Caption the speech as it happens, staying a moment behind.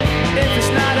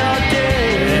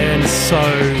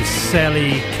So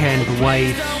Sally can't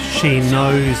wait. She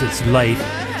knows it's late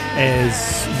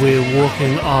as we're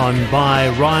walking on by.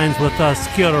 Ryan's with us.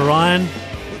 Kia ora, Ryan.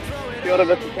 Kia ora,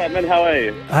 Mr. Chapman. How are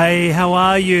you? Hey, how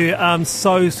are you?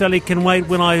 So Sally can wait.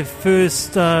 When I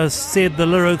first said the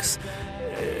lyrics,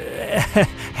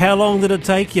 how long did it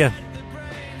take you?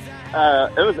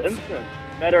 It was instant.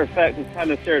 Matter of fact, it's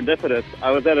kind of serendipitous.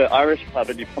 I was at an Irish pub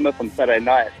in Plymouth on Saturday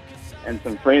night, and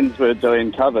some friends were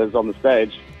doing covers on the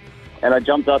stage, and I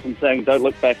jumped up and sang "Don't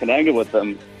Look Back in Anger" with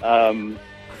them,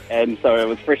 and so it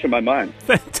was fresh in my mind.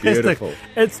 Fantastic! Beautiful.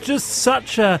 It's just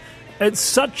such a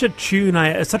tune.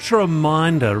 It's such a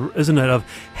reminder, isn't it, of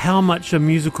how much a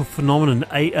musical phenomenon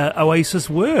Oasis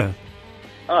were.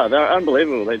 Oh, they're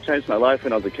unbelievable. They changed my life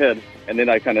when I was a kid, and then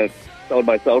I kind of sold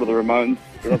my soul to the Ramones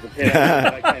when I was a teenager, and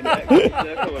I came back to the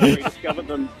circle and rediscovered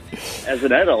them as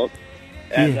an adult.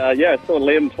 And I saw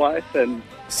Liam twice, and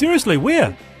Seriously,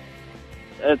 where?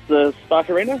 it's the Spark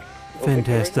Arena.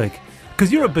 Fantastic.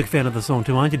 Because you're a big fan of the song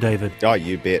too, aren't you, David? Oh,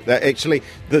 you bet. Actually,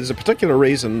 there's a particular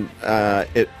reason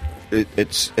it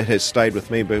has stayed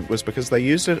with me, but was because they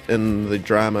used it in the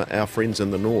drama Our Friends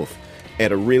in the North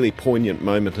at a really poignant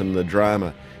moment in the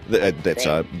drama. That's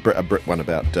a Brit one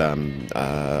about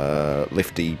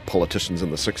lefty politicians in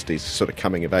the 60s, sort of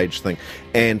coming of age thing.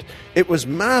 And it was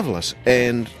marvellous.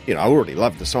 And, I already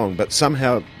loved the song, but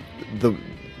somehow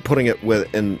putting it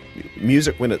in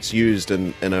music when it's used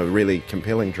in a really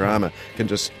compelling drama can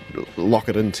just lock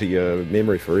it into your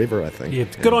memory forever, I think. Yeah,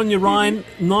 good on you, Ryan.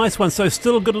 Nice one. So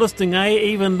still a good listening, eh?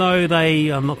 Even though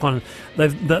they're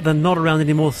not around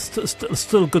anymore,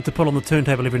 still good to put on the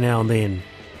turntable every now and then.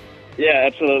 Yeah,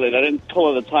 absolutely. They didn't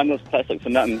call it a timeless classic for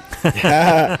nothing.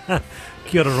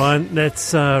 Kia ora, Ryan.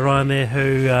 That's Ryan there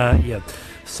who,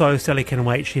 So Sally can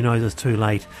wait. She knows it's too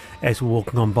late as we're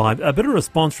walking on by. A bit of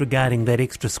response regarding that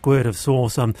extra squirt of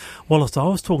sauce. Wallace, I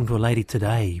was talking to a lady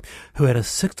today who had a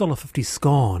 $6.50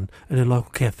 scone in a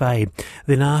local cafe,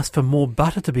 then asked for more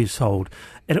butter to be sold,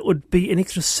 and it would be an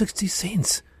extra 60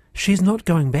 cents. She's not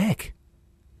going back.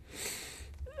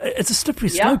 It's a slippery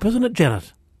slope, isn't it,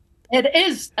 Janet? It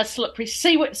is a slippery.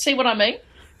 See what I mean?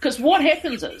 Because what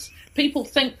happens is people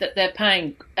think that they're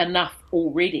paying enough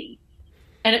already,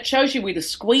 and it shows you where the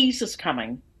squeeze is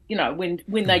coming.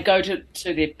 When they go to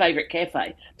their favourite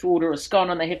cafe to order a scone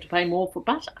and they have to pay more for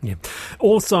butter. Yeah.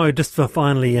 Also, just for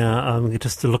finally,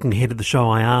 just looking ahead at the show,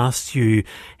 I asked you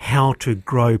how to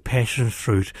grow passion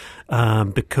fruit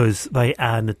because they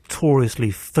are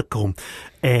notoriously fickle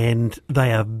and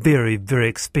they are very, very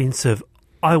expensive.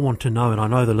 I want to know, and I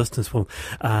know the listeners will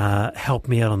help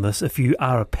me out on this. If you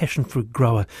are a passion fruit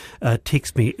grower,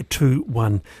 text me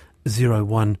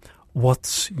 2101.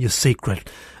 What's your secret?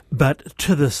 But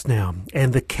to this now,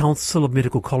 and the Council of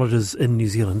Medical Colleges in New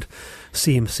Zealand,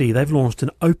 CMC, they've launched an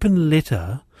open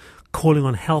letter calling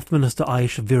on Health Minister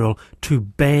Aisha Verrall to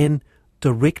ban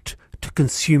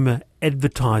direct-to-consumer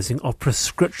advertising of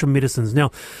prescription medicines.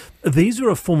 Now, these are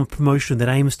a form of promotion that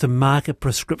aims to market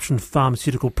prescription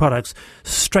pharmaceutical products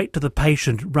straight to the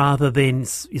patient rather than,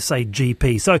 you say,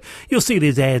 GP. So you'll see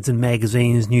these ads in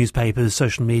magazines, newspapers,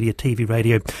 social media, TV,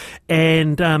 radio.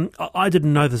 And I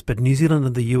didn't know this, but New Zealand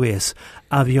and the US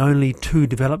are the only two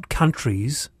developed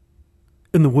countries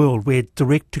in the world where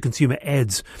direct-to-consumer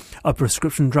ads of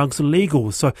prescription drugs are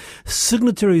legal. So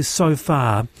signatories so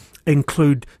far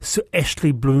include Sir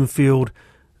Ashley Bloomfield,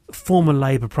 former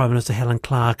Labour Prime Minister Helen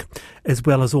Clark, as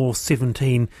well as all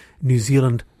 17 New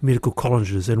Zealand medical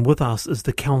colleges. And with us is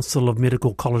the Council of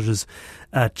Medical Colleges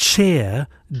Chair,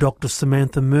 Dr.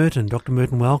 Samantha Merton. Dr.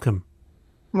 Merton, welcome.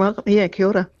 Welcome. Yeah, kia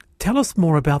ora. Tell us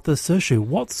more about this issue.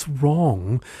 What's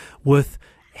wrong with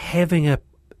having an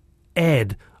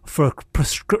ad for a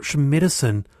prescription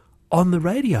medicine on the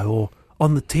radio or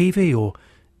on the TV or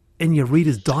in your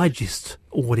Reader's Digest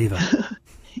or whatever?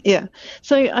 Yeah.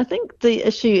 So I think the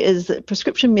issue is that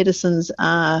prescription medicines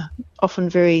are often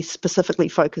very specifically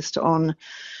focused on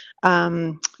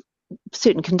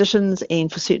certain conditions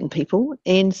and for certain people.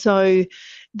 And so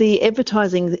the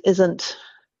advertising isn't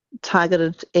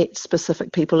targeted at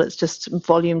specific people. It's just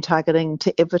volume targeting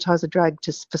to advertise a drug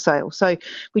for sale. So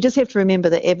we just have to remember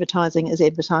that advertising is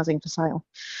advertising for sale.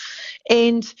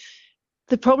 And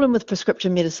the problem with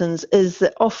prescription medicines is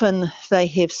that often they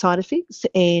have side effects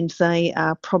and they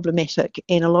are problematic,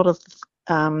 and a lot of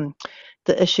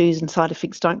the issues and side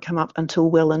effects don't come up until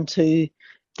well into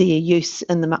their use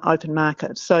in the open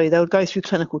market. So they would go through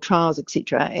clinical trials,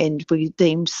 etc., and be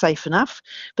deemed safe enough.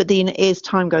 But then as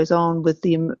time goes on with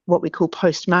the what we call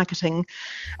post-marketing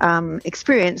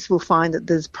experience, we'll find that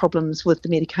there's problems with the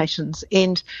medications.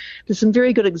 And there's some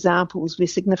very good examples where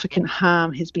significant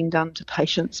harm has been done to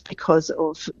patients because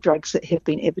of drugs that have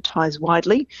been advertised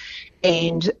widely,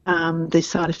 and the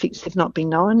side effects have not been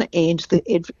known. And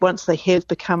once they have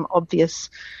become obvious,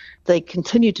 they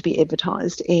continue to be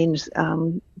advertised, and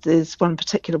there's one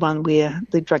particular one where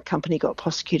the drug company got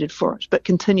prosecuted for it, but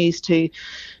continues to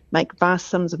make vast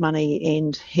sums of money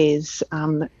and has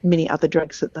many other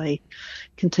drugs that they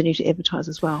continue to advertise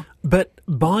as well. But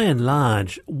by and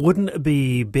large, wouldn't it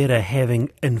be better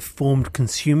having informed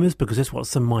consumers? Because that's what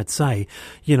some might say.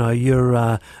 You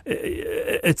know,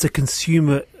 it's a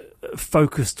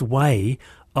consumer-focused way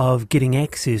of getting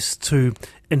access to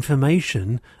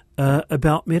information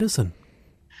about medicine.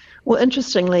 Well,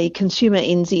 interestingly, Consumer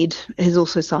NZ has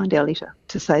also signed our letter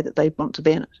to say that they want to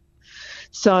ban it.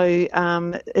 So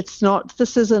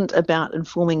this isn't about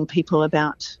informing people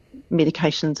about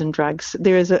medications and drugs.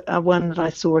 There is a one that I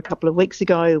saw a couple of weeks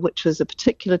ago, which was a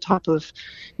particular type of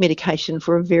medication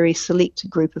for a very select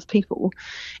group of people,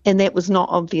 and that was not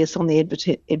obvious on the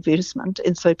advertisement,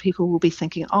 and so people will be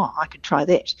thinking, oh, I could try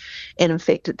that, and in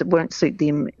fact it won't suit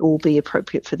them or be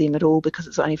appropriate for them at all because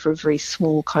it's only for a very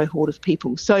small cohort of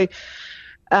people. So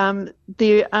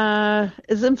there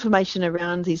is information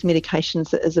around these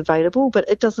medications that is available, but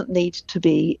it doesn't need to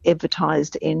be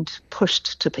advertised and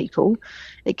pushed to people.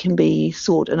 It can be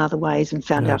sought in other ways and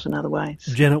found out in other ways.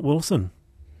 Janet Wilson.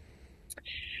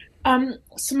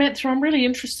 Samantha, I'm really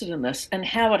interested in this and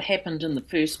how it happened in the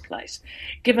first place,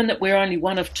 given that we're only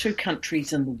one of 2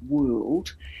 countries in the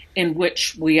world in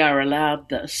which we are allowed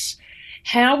this.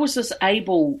 How was this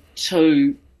able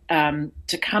to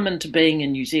come into being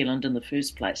in New Zealand in the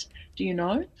first place? Do you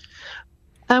know?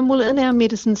 Well, in our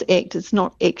Medicines Act, it's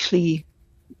not actually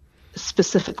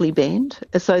specifically banned.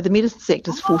 So the Medicines Act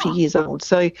is 40 years old.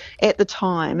 So at the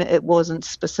time, it wasn't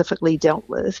specifically dealt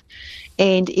with.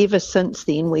 And ever since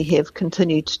then, we have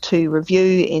continued to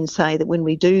review and say that when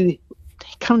we do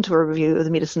come to a review of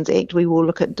the Medicines Act, we will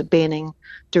look at banning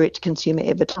direct-to-consumer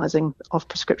advertising of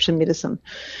prescription medicine.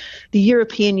 The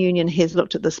European Union has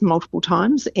looked at this multiple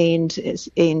times and has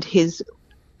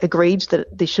agreed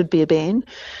that there should be a ban.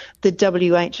 The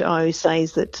WHO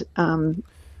says that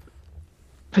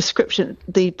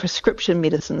prescription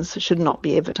medicines should not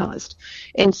be advertised.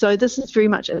 And so this is very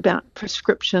much about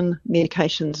prescription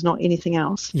medications, not anything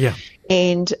else. Yeah.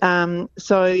 And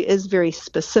so it is very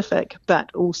specific, but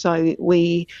also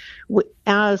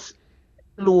our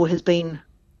law has been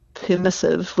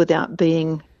permissive without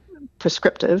being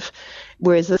prescriptive,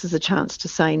 whereas this is a chance to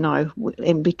say no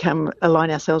and align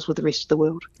ourselves with the rest of the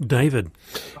world. David.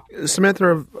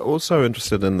 Samantha, I'm also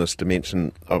interested in this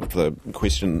dimension of the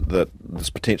question that this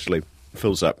potentially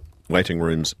fills up waiting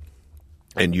rooms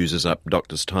and uses up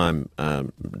doctors' time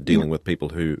dealing with people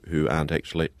who aren't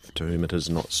actually, to whom it is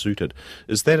not suited.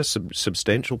 Is that a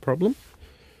substantial problem?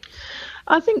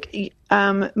 I think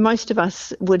most of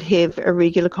us would have a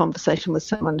regular conversation with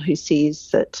someone who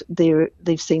says that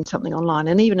they've seen something online,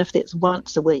 and even if that's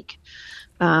once a week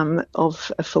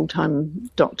of a full-time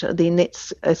doctor, then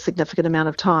that's a significant amount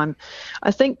of time. I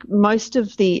think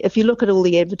if you look at all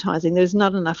the advertising, there's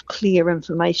not enough clear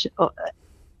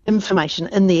information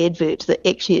in the advert that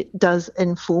actually does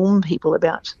inform people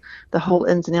about the whole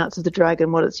ins and outs of the drug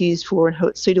and what it's used for and who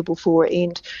it's suitable for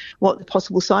and what the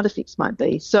possible side effects might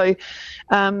be. So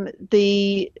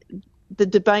the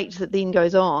debate that then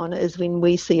goes on is when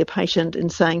we see a patient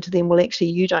and saying to them, well, actually,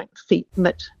 you don't fit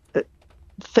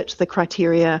the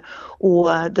criteria,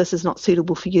 or this is not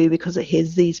suitable for you because it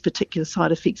has these particular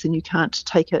side effects and you can't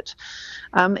take it.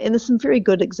 And there's some very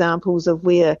good examples of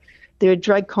where there are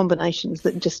drug combinations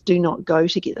that just do not go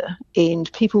together,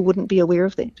 and people wouldn't be aware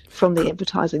of that from the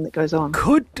advertising that goes on.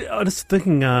 I was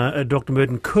thinking, Dr.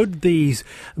 Merton, could these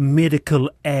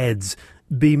medical ads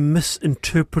be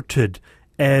misinterpreted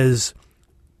as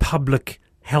public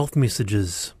health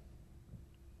messages?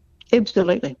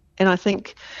 Absolutely. And I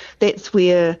think that's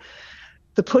where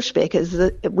the pushback is,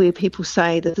 where people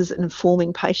say that this is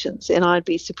informing patients. And I'd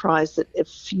be surprised that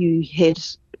if you had...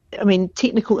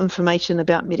 technical information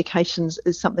about medications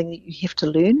is something that you have to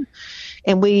learn.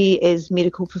 And we as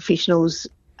medical professionals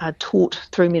are taught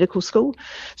through medical school.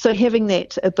 So having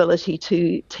that ability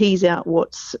to tease out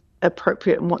what's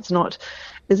appropriate and what's not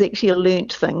is actually a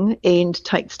learnt thing and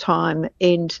takes time.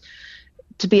 And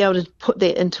to be able to put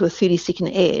that into a 30-second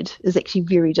ad is actually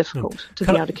very difficult to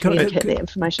be able to communicate that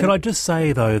information. Could I just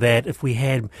say, though, that if we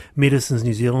had Medicines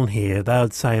New Zealand here, they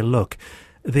would say, look,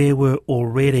 there were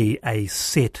already a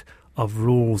set of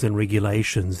rules and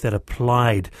regulations that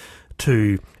applied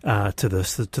to the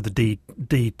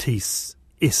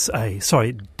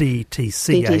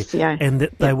DTCA, and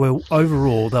that they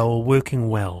were working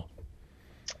well.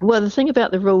 Well, the thing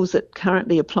about the rules that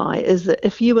currently apply is that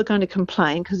if you were going to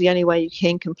complain, because the only way you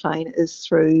can complain is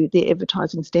through the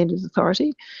Advertising Standards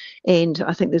Authority, and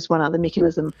I think there's one other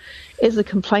mechanism, as a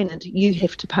complainant, you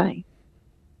have to pay.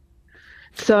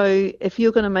 So if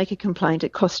you're going to make a complaint,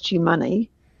 it costs you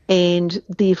money, and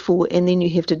then you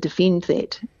have to defend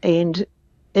that. And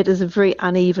it is a very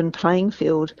uneven playing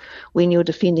field when you're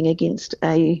defending against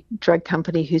a drug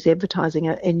company who's advertising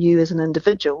it, and you as an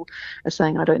individual are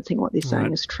saying, I don't think what they're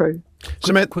saying is true.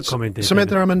 Quick comment there,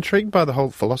 Samantha, I'm intrigued by the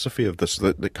whole philosophy of this,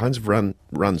 that kinds of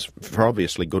runs, for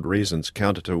obviously good reasons,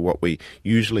 counter to what we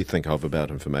usually think of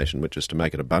about information, which is to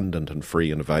make it abundant and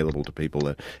free and available to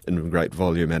people in great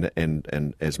volume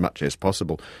and as much as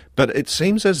possible. But it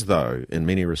seems as though, in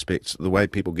many respects, the way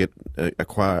people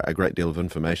acquire a great deal of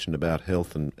information about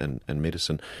health and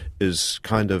medicine is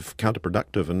kind of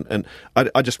counterproductive. And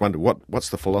I just wonder, what's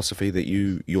the philosophy that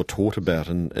you're taught about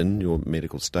in your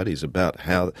medical studies about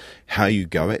how you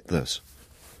go at this?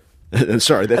 And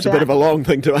sorry, that's a bit of a long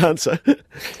thing to answer.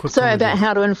 About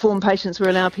how to inform patients or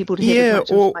allow people to have as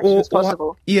much information as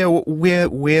possible.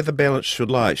 Where the balance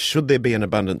should lie. Should there be an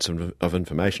abundance of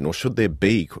information, or should there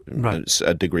be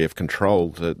a degree of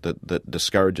control that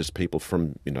discourages people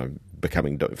from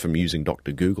from using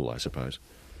Dr. Google, I suppose?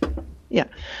 Yeah,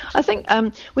 I think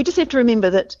we just have to remember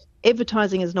that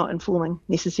advertising is not informing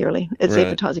necessarily. It's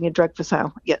advertising a drug for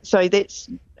sale. Yeah, so that's.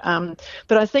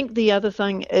 But I think the other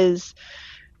thing is,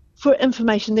 for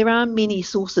information, there are many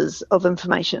sources of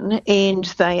information, and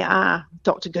they are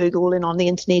Dr. Google and on the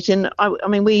internet. And I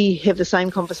mean, we have the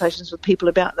same conversations with people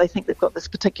about they think they've got this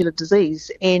particular disease,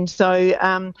 and so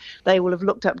they will have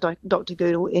looked up Dr.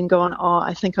 Google and gone,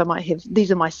 I think I might have,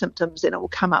 these are my symptoms, and it will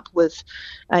come up with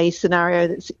a scenario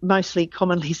that's mostly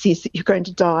commonly says that you're going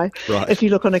to die if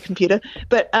you look on a computer.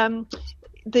 But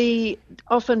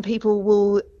often people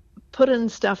will put in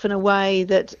stuff in a way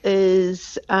that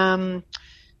is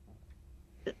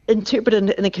interpreted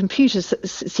in a computer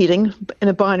setting in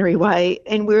a binary way,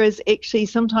 and whereas actually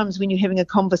sometimes when you're having a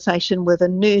conversation with a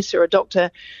nurse or a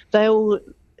doctor, they'll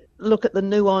look at the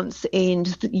nuance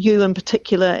and you in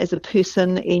particular as a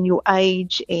person and your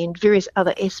age and various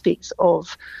other aspects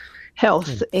of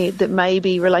health that may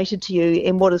be related to you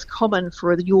and what is common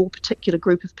for your particular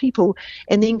group of people,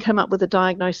 and then come up with a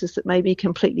diagnosis that may be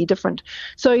completely different.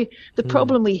 So the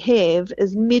problem we have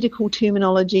is medical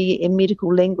terminology and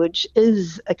medical language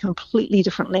is a completely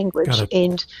different language,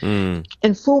 and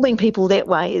informing people that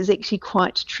way is actually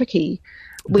quite tricky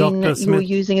when you're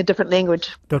using a different language.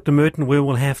 Dr. Merton, we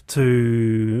will have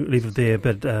to leave it there,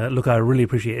 but look, I really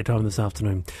appreciate your time this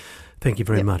afternoon. Thank you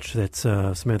very much. That's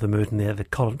Samantha Merton there, the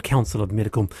Council of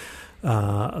Medical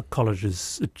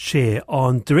College's chair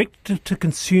on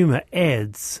direct-to-consumer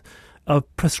ads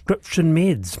of prescription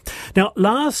meds. Now,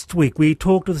 last week we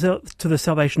talked to the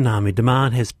Salvation Army.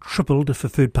 Demand has tripled for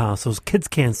food parcels.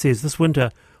 KidsCan says this winter,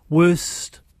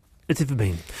 worst it's ever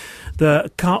been.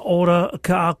 The Ka Ora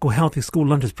Healthy School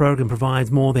Lunches program provides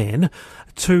more than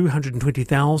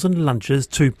 220,000 lunches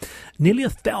to nearly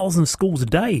 1,000 schools a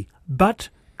day, but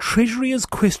Treasury is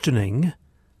questioning,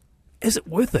 is it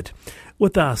worth it?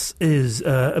 With us is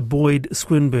Boyd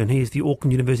Swinburne. He is the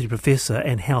Auckland University Professor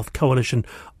and Health Coalition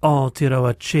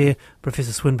Aotearoa Chair.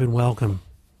 Professor Swinburne, welcome.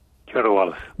 Kia ora,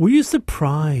 Wallace. Were you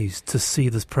surprised to see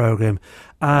this program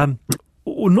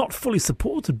not fully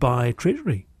supported by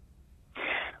Treasury?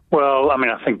 Well, I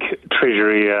mean, I think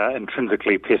Treasury are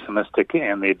intrinsically pessimistic,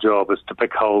 and their job is to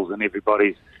pick holes in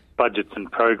everybody's budgets and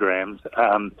programs,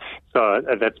 so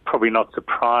that's probably not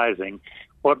surprising.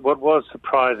 What was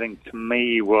surprising to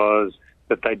me was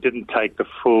that they didn't take the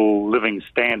full living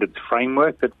standards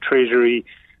framework that Treasury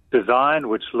designed,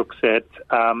 which looks at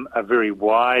a very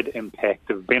wide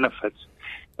impact of benefits.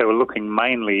 They were looking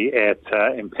mainly at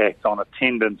impact on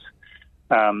attendance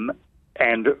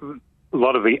and a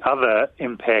lot of the other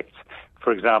impacts,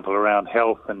 for example, around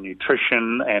health and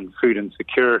nutrition and food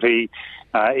insecurity,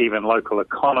 even local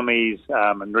economies,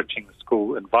 enriching the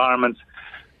school environments,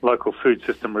 local food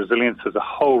system resilience. There's a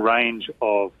whole range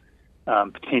of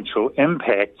potential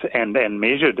impacts and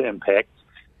measured impacts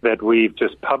that we've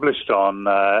just published on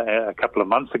a couple of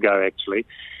months ago, actually.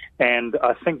 And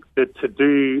I think that to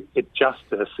do it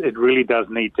justice, it really does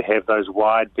need to have those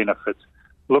wide benefits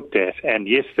looked at. And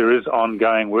yes, there is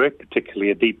ongoing work,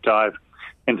 particularly a deep dive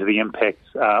into the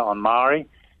impacts on Māori.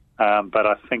 But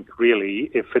I think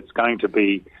really if it's going to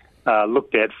be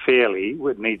looked at fairly,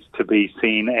 it needs to be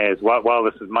seen as, while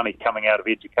this is money coming out of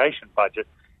education budget,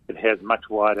 it has much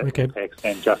wider impacts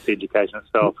than just education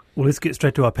itself. Well, let's get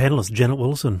straight to our panellist, Janet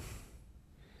Wilson.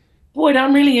 Boyd,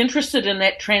 I'm really interested in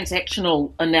that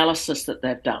transactional analysis that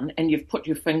they've done, and you've put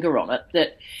your finger on it,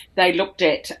 that they looked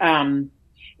at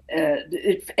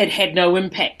it had no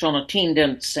impact on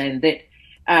attendance, and that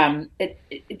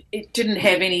it didn't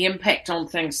have any impact on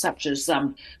things such as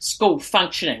school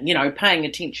functioning, paying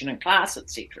attention in class,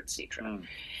 etc., etc.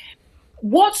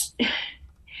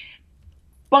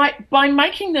 By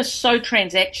making this so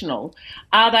transactional,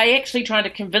 are they actually trying to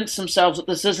convince themselves that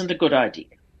this isn't a good idea?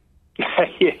 Yeah,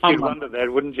 you'd wonder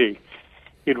that, wouldn't you?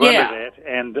 You'd wonder that.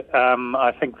 And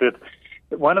I think that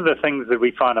one of the things that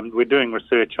we find, we're doing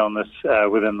research on this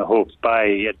within the Hawke's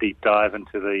Bay, a deep dive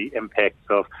into the impacts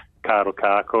of Ka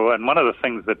Ora, and one of the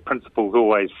things that principals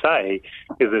always say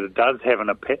is that it does have an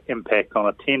impact on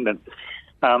attendance,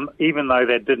 even though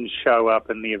that didn't show up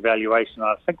in the evaluation.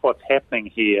 I think what's happening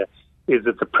here is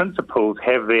that the principals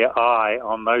have their eye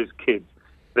on those kids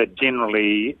that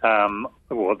generally,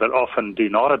 that often do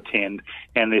not attend,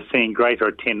 and they're seeing greater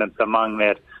attendance among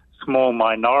that small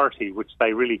minority, which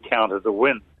they really count as a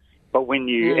win. But when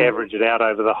you average it out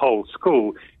over the whole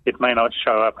school, it may not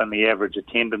show up in the average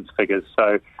attendance figures.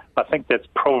 So I think that's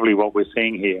probably what we're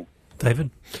seeing here.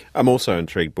 David? I'm also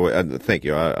intrigued, Boyd. Thank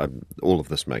you. All of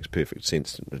this makes perfect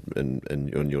sense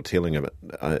in your telling of it,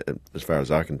 as far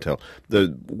as I can tell.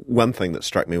 The one thing that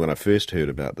struck me when I first heard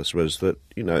about this was that,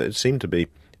 it seemed to be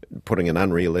putting an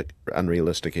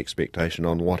unrealistic expectation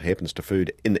on what happens to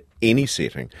food in any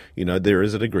setting. There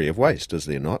is a degree of waste, is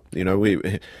there not?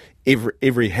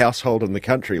 Every household in the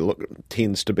country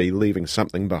tends to be leaving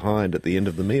something behind at the end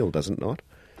of the meal, does it not?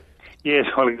 Yes,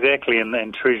 well, exactly,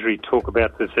 and Treasury talk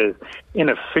about this as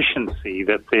inefficiency,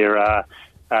 that there are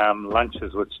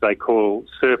lunches which they call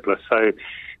surplus. So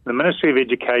the Ministry of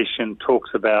Education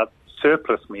talks about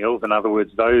surplus meals, in other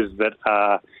words, those that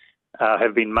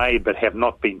have been made but have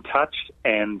not been touched,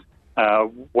 and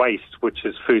waste, which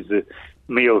is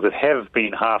meals that have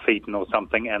been half-eaten or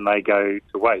something and they go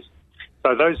to waste.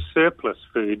 So those surplus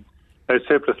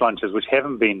lunches which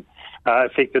haven't been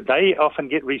affected, they often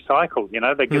get recycled.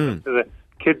 They give them to the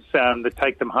kids that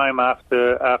take them home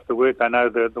after work. I know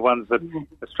the ones that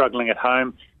are struggling at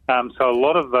home. So a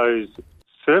lot of those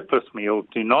surplus meals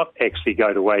do not actually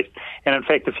go to waste. And in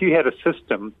fact, if you had a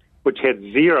system which had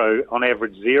on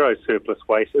average zero surplus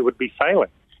waste, it would be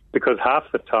failing, because half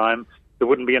the time there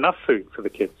wouldn't be enough food for the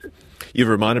kids. You've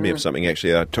reminded me of something,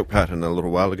 actually. I took part in a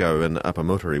little while ago in Upper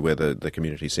Muteri, where the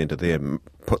community centre there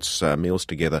puts meals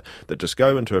together that just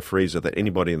go into a freezer that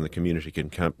anybody in the community can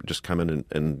come in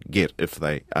and get if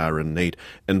they are in need.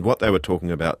 And what they were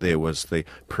talking about there was the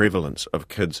prevalence of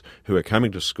kids who are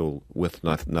coming to school with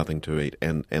nothing to eat,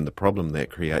 and the problem that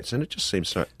creates. And it just seems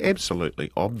so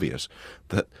absolutely obvious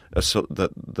that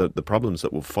the problems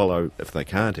that will follow if they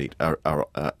can't eat are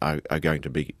going to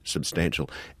be substantial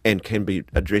and can be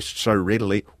addressed so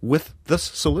readily with this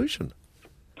solution.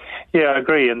 Yeah, I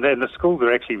agree. And then the schools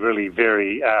are actually really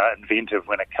very inventive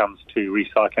when it comes to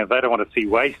recycling. They don't want to see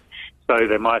waste, so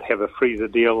they might have a freezer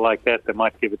deal like that. They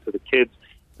might give it to the kids.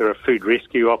 There are food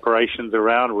rescue operations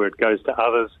around where it goes to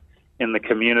others in the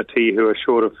community who are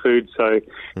short of food. So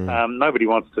nobody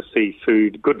wants to see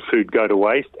good food go to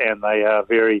waste, and they are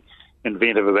very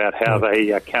inventive about how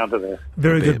they counter that.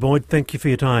 Very good, Boyd. Thank you for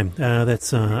your time.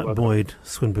 That's Boyd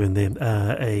Swinburne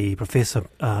there, a professor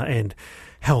and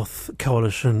Health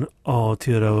Coalition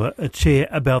Aotearoa chair,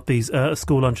 about these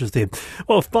school lunches there.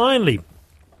 Well, finally,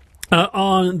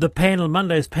 on the panel,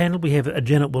 Monday's panel, we have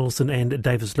Janet Wilson and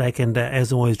David Slack, and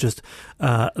as always, just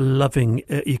loving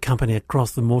your company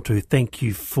across the Motu. Thank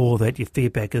you for that. Your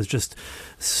feedback is just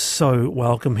so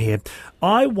welcome here.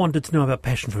 I wanted to know about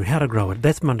passion fruit, how to grow it.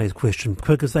 That's Monday's question,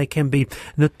 because they can be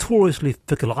notoriously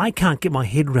fickle. I can't get my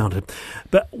head around it.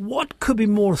 But what could be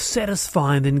more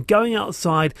satisfying than going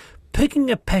outside, picking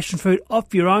a passion fruit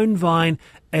off your own vine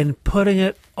and putting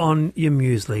it on your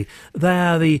muesli? They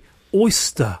are the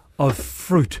oyster of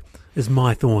fruit, is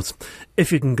my thoughts,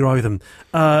 if you can grow them.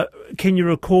 Can you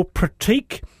recall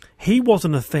Pratik? He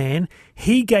wasn't a fan.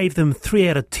 He gave them 3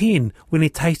 out of 10 when he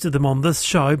tasted them on this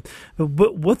show.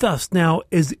 But with us now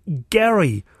is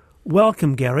Gary.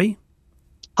 Welcome, Gary.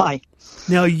 Hi.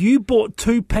 Now, you bought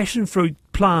 2 passion fruit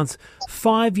plants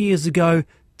 5 years ago.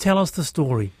 Tell us the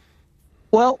story.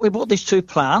 Well, we bought these 2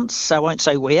 plants, I won't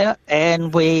say where,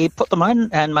 and we put them in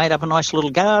and made up a nice little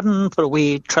garden, put a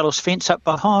wee trellis fence up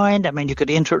behind. I mean, you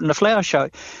could enter it in the flower show.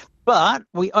 But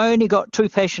we only got 2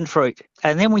 passion fruit.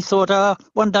 And then we thought,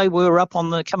 one day we were up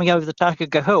coming over the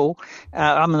Takaka Hill,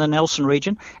 I'm in the Nelson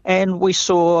region, and we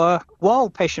saw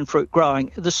wild passion fruit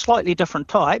growing, the slightly different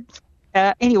type.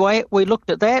 Anyway, we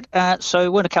looked at that. So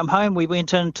when I come home, we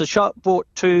went into the shop, bought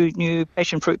 2 new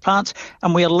passion fruit plants,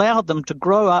 and we allowed them to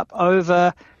grow up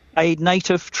over a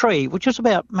native tree, which is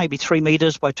about maybe 3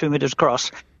 metres by 2 metres across.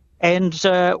 And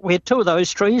we had 2 of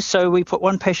those trees, so we put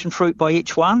 1 passion fruit by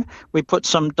each one. We put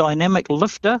some dynamic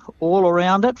lifter all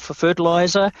around it for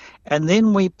fertiliser, and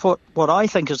then we put, what I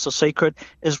think is the secret,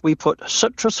 is we put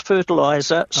citrus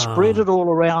fertiliser, spread it all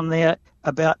around there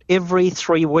about every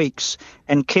 3 weeks,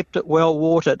 and kept it well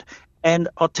watered. And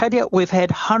I'll tell you, we've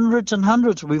had hundreds and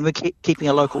hundreds. We've been keeping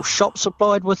a local shop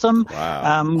supplied with them.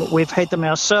 Wow. We've had them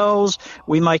ourselves.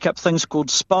 We make up things called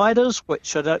spiders,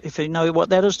 which I don't, if you know what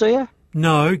that is, do you?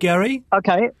 No, Gary?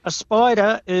 Okay, a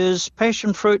spider is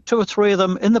passion fruit, 2 or 3 of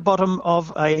them in the bottom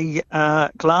of a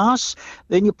glass.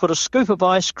 Then you put a scoop of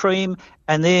ice cream,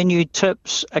 and then you tip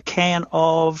a can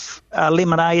of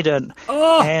lemonade in.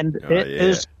 Oh! And it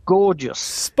is gorgeous.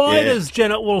 Spiders,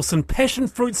 Janet Wilson, passion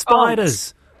fruit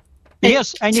spiders.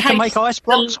 Yes, and you can make ice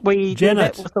blocks. We do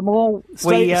that with them all.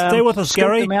 Stay with us,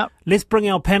 Gary. Let's bring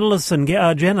our panellists in.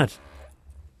 Janet.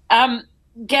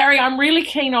 Gary, I'm really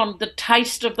keen on the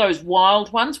taste of those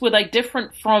wild ones. Were they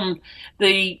different from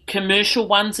the commercial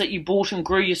ones that you bought and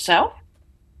grew yourself?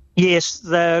 Yes,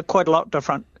 they're quite a lot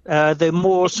different. They're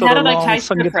more sort of long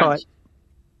finger type.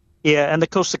 Yeah, and of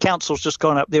course the council's just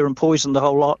gone up there and poisoned the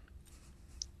whole lot.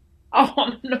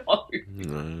 Oh,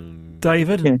 no.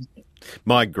 David? Yeah.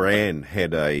 My gran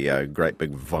had a great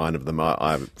big vine of them.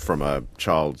 From a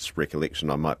child's recollection,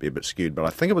 I might be a bit skewed, but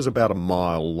I think it was about a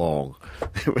mile long.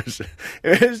 It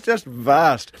was just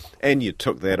vast, and you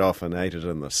took that off and ate it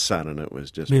in the sun, and it was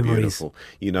just beautiful.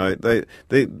 You know,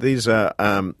 these are.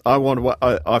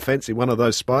 I fancy one of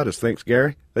those spiders. Thanks,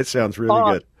 Gary. That sounds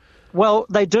really good. Well,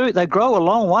 they do. They grow a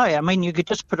long way. I mean, you could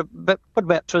just put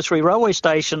about 2 or 3 railway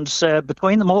stations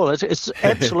between them all. It's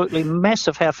absolutely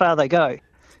massive how far they go.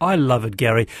 I love it,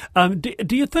 Gary.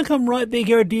 Do you think I'm right there,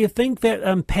 Gary? Do you think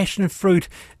that passion fruit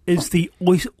is the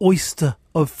oyster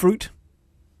of fruit?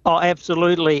 Oh,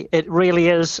 absolutely. It really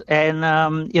is.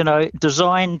 And,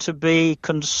 designed to be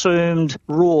consumed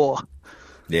raw.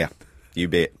 Yeah. You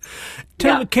bet.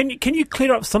 Tell me, can you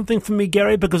clear up something for me,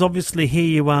 Gary? Because obviously here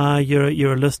you are,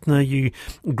 you're a listener, you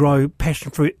grow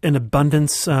passion fruit in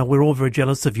abundance. We're all very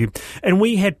jealous of you. And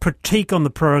we had Pratik on the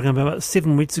program about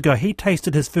 7 weeks ago. He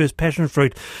tasted his first passion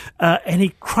fruit and he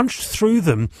crunched through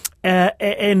them.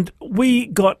 And we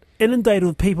got inundated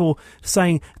with people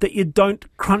saying that you don't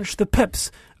crunch the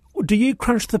pips. Do you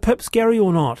crunch the pips, Gary,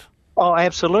 or not? Oh,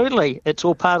 absolutely. It's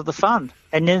all part of the fun.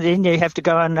 And then you have to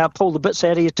go and pull the bits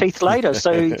out of your teeth later.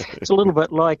 So it's a little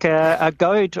bit like a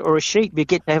goat or a sheep. You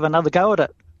get to have another go at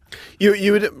it.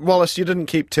 Wallace, you didn't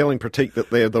keep telling Pratik that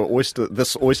they're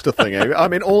this oyster thing. I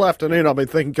mean, all afternoon I've been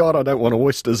thinking, God, I don't want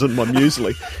oysters in my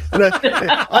muesli. And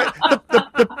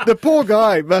the poor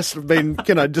guy must have been,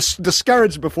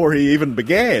 discouraged before he even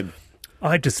began.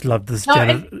 I just love this,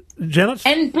 Janet. Janet?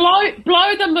 And blow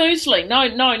the muesli. No,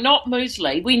 not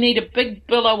muesli. We need a big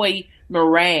billowy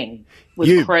meringue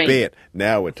with cream. You bet.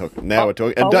 Now we're talking.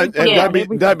 And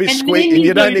don't be squeezing.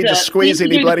 You don't need to squeeze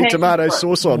any bloody tomato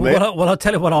sauce on there. Well, I'll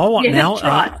tell you what I want now.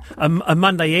 Right. A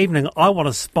Monday evening, I want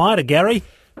a spider, Gary.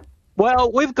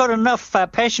 Well, we've got enough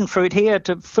passion fruit here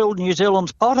to fill New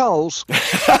Zealand's potholes.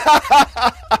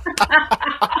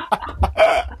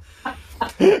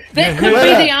 That could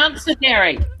be the answer,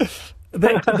 Gary.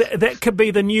 That could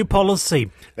be the new policy.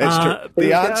 That's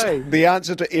true. The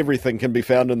answer to everything can be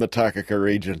found in the Takaka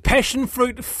region. Passion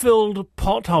fruit filled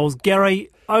potholes, Gary.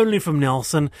 Only from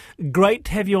Nelson. Great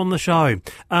to have you on the show,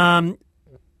 and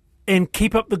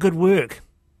keep up the good work.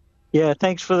 Yeah,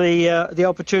 thanks for the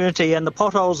opportunity. And the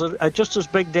potholes are just as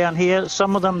big down here.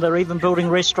 Some of them, they're even building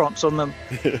restaurants on them.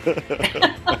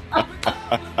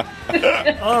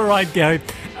 All right, Gary.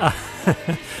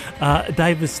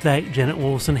 David Slack, Janet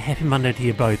Wilson, happy Monday to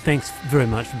you both. Thanks very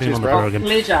much for being on the program.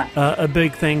 Pleasure. A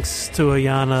big thanks to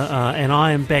Ayana, and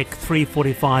I am back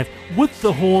 3:45 with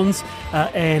the Horns,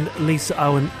 and Lisa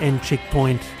Owen and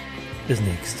Checkpoint is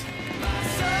next.